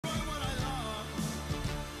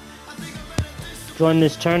join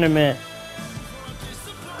this tournament.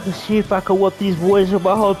 Let's see if I can whoop these boys of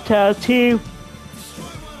my hometown team.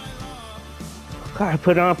 Gotta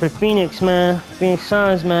put on for Phoenix, man. Phoenix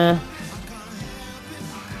Suns, man.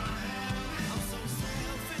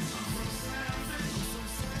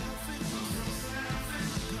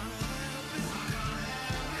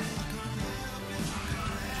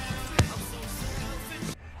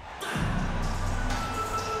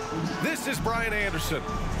 This is Brian Anderson.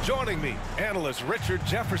 Joining me, analysts Richard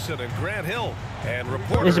Jefferson and Grant Hill, and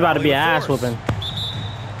reporter. This is about to be an ass whooping.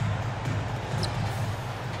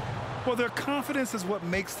 Well, their confidence is what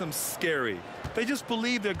makes them scary. They just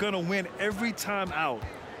believe they're going to win every time out.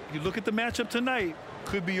 You look at the matchup tonight,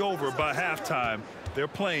 could be over by halftime. They're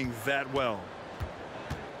playing that well.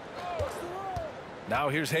 Now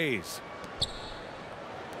here's Hayes.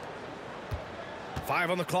 5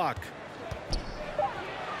 on the clock.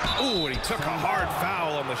 Ooh, and he took a hard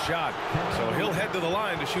foul on the shot. So he'll head to the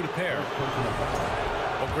line to shoot a pair.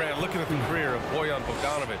 Well, Grant, looking at the career of Bojan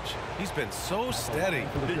Bogdanovic, he's been so steady.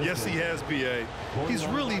 Yes, he has, B.A. He's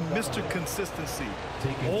really Mr. Consistency.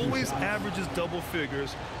 Always averages double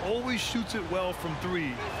figures, always shoots it well from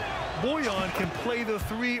 3. Bojan can play the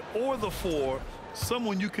 3 or the 4,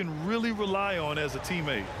 someone you can really rely on as a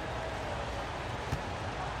teammate.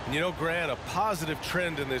 You know, Grant, a positive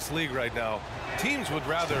trend in this league right now. Teams would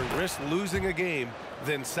rather risk losing a game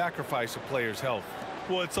than sacrifice a player's health.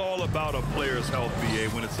 Well, it's all about a player's health, B.A.,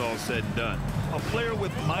 when it's all said and done. A player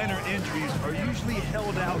with minor injuries are usually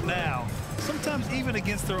held out now, sometimes even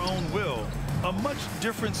against their own will. A much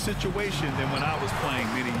different situation than when I was playing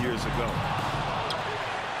many years ago.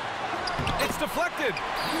 It's deflected.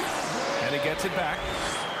 And he gets it back.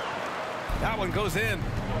 That one goes in.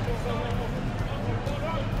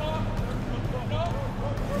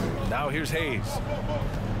 Now here's Hayes,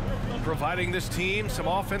 providing this team some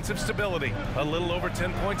offensive stability. A little over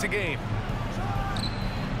 10 points a game.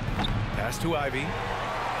 Pass to Ivy.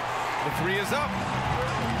 The 3 is up.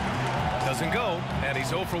 Doesn't go, and he's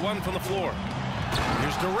 0 for 1 from the floor.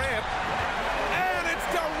 Here's Durant, and it's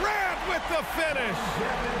Durant with the finish.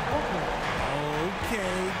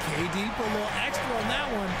 Okay, KD put a little extra on that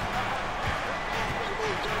one.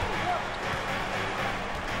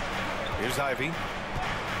 Here's Ivy.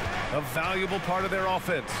 A valuable part of their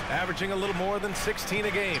offense, averaging a little more than 16 a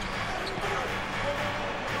game.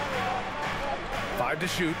 5 to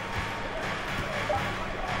shoot.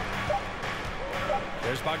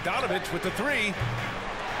 There's Bogdanovic with the 3.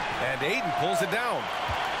 And Ayton pulls it down.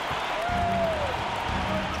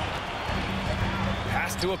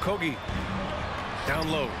 Pass to Okogie. Down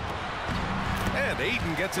low. And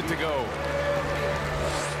Ayton gets it to go.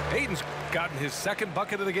 Ayton's gotten his second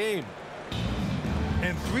bucket of the game.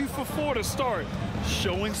 And 3 for 4 to start,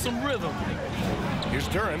 showing some rhythm. Here's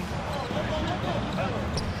Duran.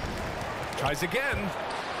 Tries again.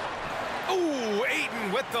 Ooh,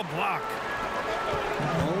 Ayton with the block.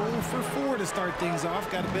 0 for 4 to start things off.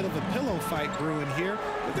 Got a bit of a pillow fight brewing here,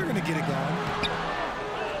 but they're going to get it going.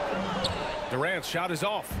 Durant's shot is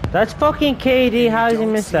off. That's fucking KD. How does he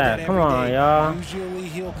miss that? Come on, y'all. Usually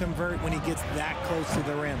he'll convert when he gets that close to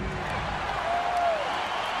the rim.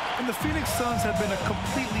 And the Phoenix Suns have been a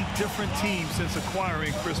completely different team since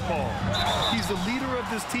acquiring Chris Paul. He's the leader of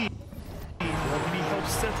this team, and he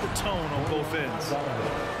helps set the tone on both ends.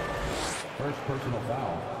 First personal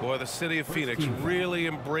foul. Boy, the city of Phoenix really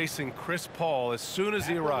embracing Chris Paul as soon as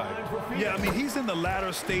he arrived. Yeah, I mean, he's in the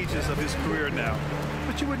latter stages of his career now.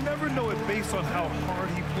 But you would never know it based on how hard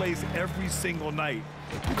he plays every single night.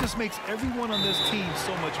 It just makes everyone on this team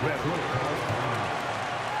so much better.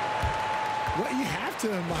 What you have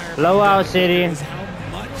to admire Blowout City. is how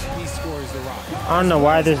much he scores the rock. I don't know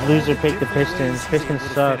why this loser picked the Pistons. Pistons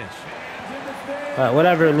suck. But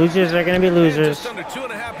whatever, losers are gonna be losers. Just under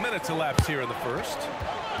 2.5 minutes elapsed here in the first.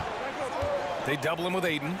 They double him with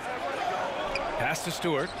Ayton. Pass to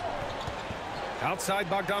Stewart. Outside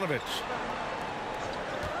Bogdanovic.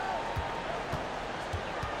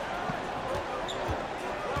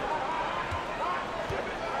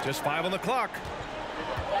 Just 5 on the clock.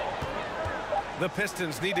 The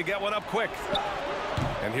Pistons need to get one up quick.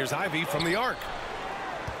 And here's Ivy from the arc.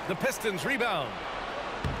 The Pistons rebound.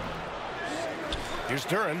 Here's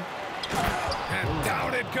Duran. And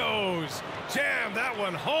down it goes. Jam that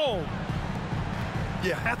one home.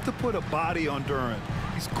 You have to put a body on Duran.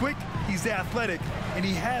 He's quick, he's athletic, and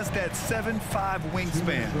he has that 7'5"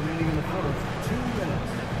 wingspan.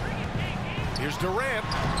 Here's Durant.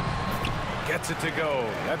 Gets it to go.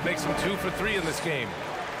 That makes him 2 for 3 in this game.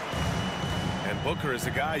 And Booker is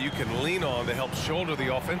the guy you can lean on to help shoulder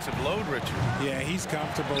the offensive load, Richard. Yeah, he's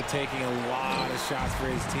comfortable taking a lot of shots for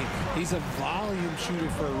his team. He's a volume shooter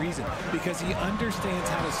for a reason because he understands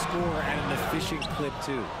how to score at an efficient clip,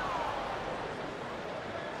 too.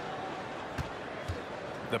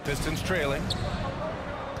 The Pistons trailing.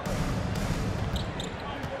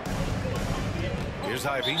 Here's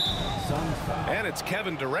Ivy. And it's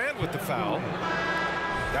Kevin Durant with the foul.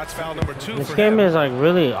 That's foul number 2 This for game him. is like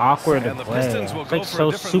really awkward to And the play. Pistons will It's go like for a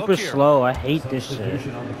so different super look here. slow. I hate this shit.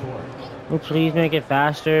 Oh, please make it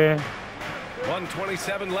faster.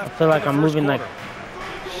 1:27 left. I feel like in the I'm first moving like quarter.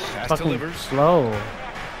 Pass fucking delivers. slow.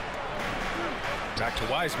 Back to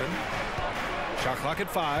Wiseman. Shot clock at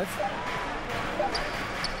 5.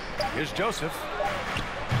 Here's Joseph.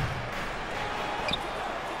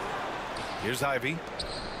 Here's Ivy.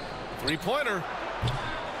 Three-pointer.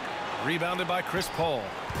 Rebounded by Chris Paul.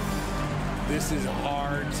 This is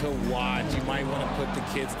hard to watch. You might want to put the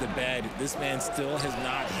kids to bed. This man still has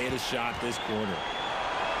not hit a shot this quarter.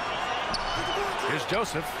 Here's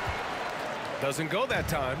Joseph. Doesn't go that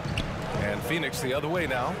time. And Phoenix the other way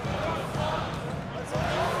now.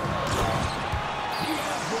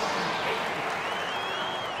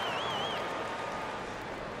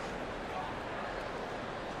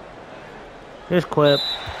 Here's Quip.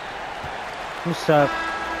 You suck.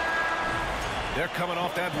 They're coming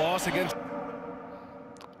off that loss against...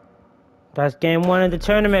 That's game 1 of the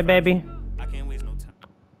tournament, baby. I can't waste no time.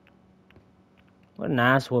 What an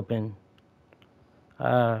ass whooping.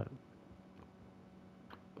 Let's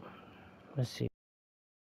see.